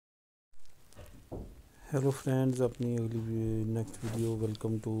Hello friends, अपनी अगली next video.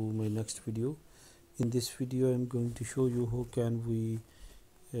 Welcome to my next video. In this video I'm going to show you how can we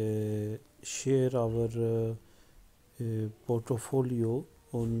share our portfolio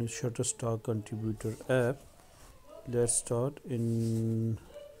on Shutterstock contributor app. Let's start. In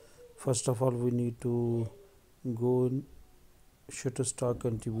first of all we need to go in Shutterstock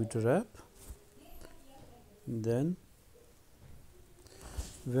contributor app. Then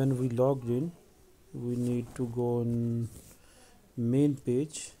when we logged in, we need to go on main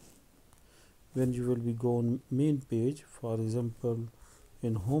page. When you will be go on main page, for example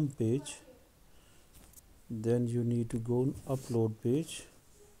in home page, then you need to go on upload page,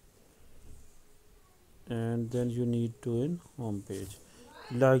 and then you need to in home page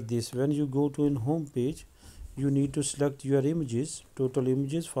like this. When you go to in home page, you need to select your images. Total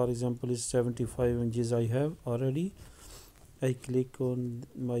images, for example, is 75 images I have already. I click on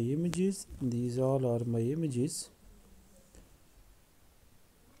my images. These all are my images,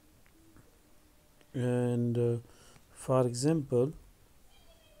 and for example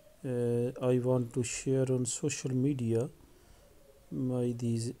I want to share on social media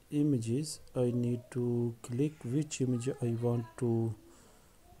these images. I need to click which image I want to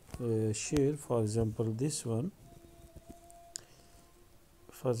share. For example this one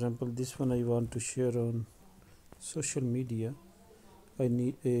I want to share on social media. I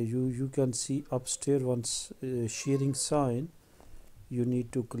need you can see upstairs once sharing sign. You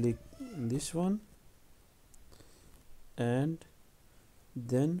need to click this one, and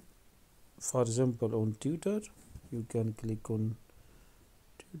then for example on Twitter you can click on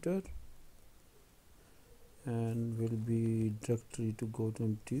Twitter, and will be directory to go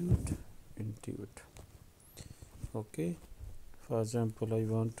to Intuit. Okay, for example I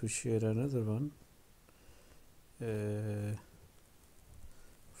want to share another one.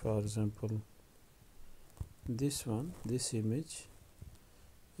 For example this image,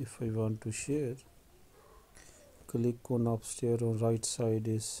 if I want to share, click on upstairs on right side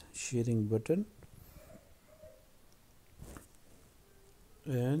is sharing button,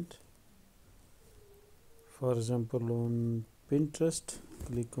 and for example on Pinterest,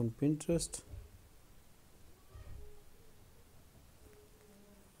 click on Pinterest.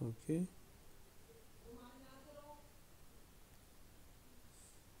 Okay,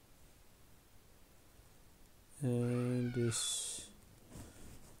 and this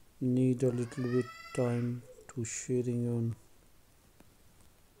need a little bit time to sharing on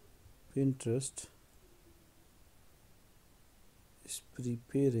Pinterest. Is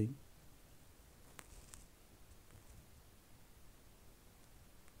preparing.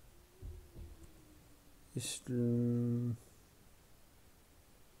 It's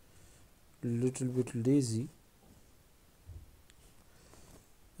little bit lazy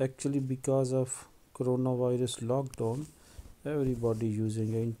actually, because of coronavirus lockdown. Everybody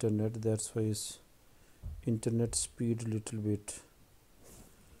using internet, that's why it's internet speed little bit.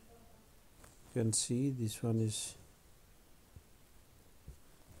 You can see this one is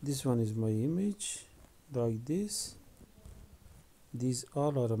my image like this. These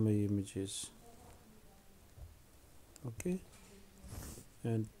all are my images. Okay,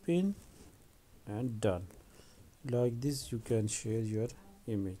 and pin and done. Like this you can share your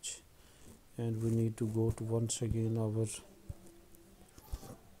image. And we need to go to once again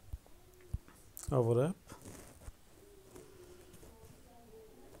our app,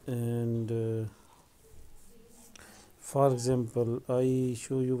 and for example I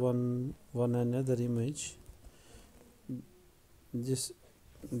show you one another image. This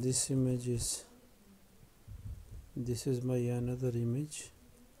image is my another image,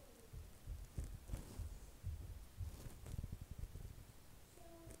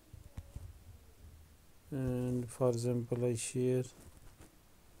 and for example I share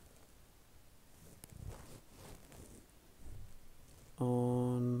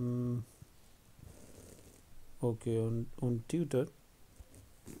on on Twitter.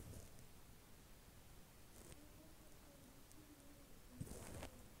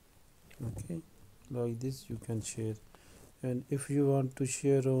 Okay, like this you can share. And if you want to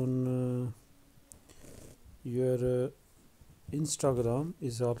share on your Instagram,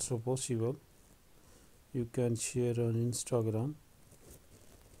 is also possible. You can share on Instagram,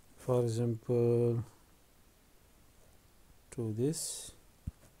 for example to this,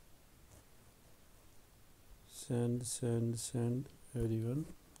 send everyone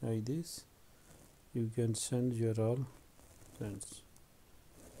like this. You can send your all friends.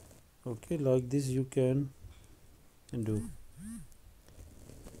 Okay, like this you can do.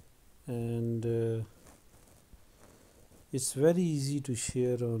 And it's very easy to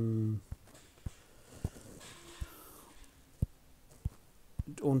share on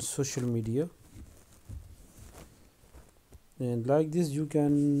it on social media. And like this you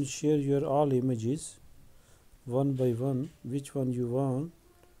can share your all images one by one. Which one you want,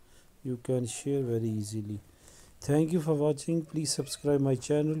 you can share very easily. Thank you for watching. Please subscribe my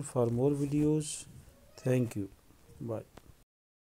channel for more videos. Thank you. Bye.